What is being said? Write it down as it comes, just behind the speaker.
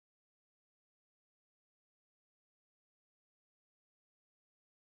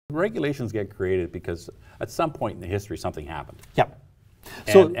Regulations get created because at some point in the history something happened. Yep.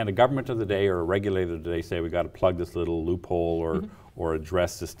 And a government of the day or a regulator of the day say we got to plug this little loophole or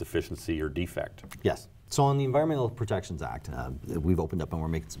address this deficiency or defect. Yes. So on the Environmental Protections Act, we've opened up and we're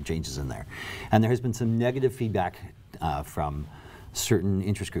making some changes in there. And there has been some negative feedback from certain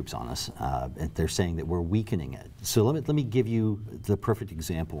interest groups on us. They're saying that we're weakening it. So let me give you the perfect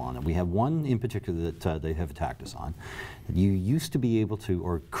example on it. We have one in particular that they have attacked us on. You used to be able to,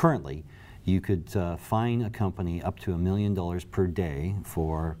 or currently, you could fine a company up to $1 million per day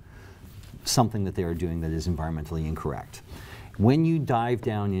for something that they are doing that is environmentally incorrect. When you dive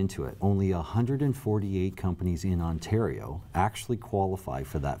down into it, only 148 companies in Ontario actually qualify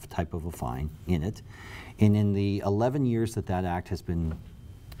for that type of a fine in it. And in the 11 years that that act has been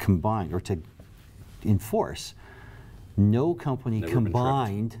combined, or to enforce, no company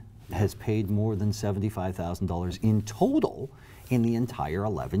combined has paid more than $75,000 in total in the entire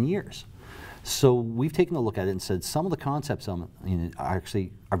 11 years. So we've taken a look at it and said some of the concepts in it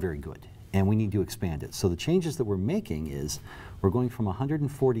actually are very good, and we need to expand it. So the changes that we're making is we're going from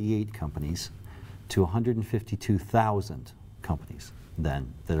 148 companies to 152,000 companies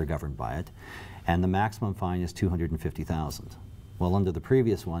then that are governed by it, and the maximum fine is $250,000. Well, under the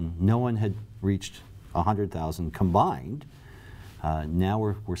previous one, no one had reached 100,000 combined. Now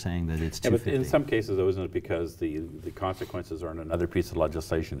we're saying that it's $250,000. But in some cases, though, isn't it because the consequences are in another piece of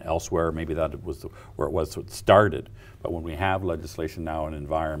legislation elsewhere? Maybe that was where it was started. But when we have legislation now in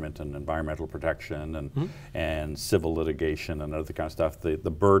environment and environmental protection and civil litigation and other kind of stuff, the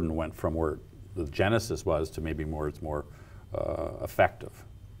burden went from where the genesis was to maybe it's more effective.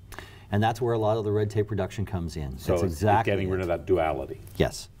 And that's where a lot of the red tape reduction comes in. So that's it's getting rid of that duality.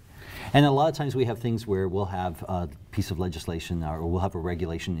 Yes. And a lot of times we have things where we'll have a piece of legislation or we'll have a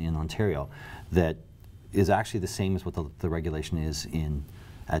regulation in Ontario that is actually the same as what the regulation is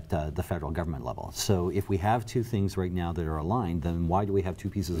at the federal government level. So if we have two things right now that are aligned, then why do we have two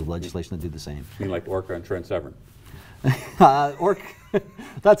pieces of legislation that do the same? You mean like Orca and Trent Severn?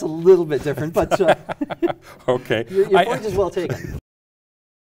 That's a little bit different, but okay. Your point is well taken.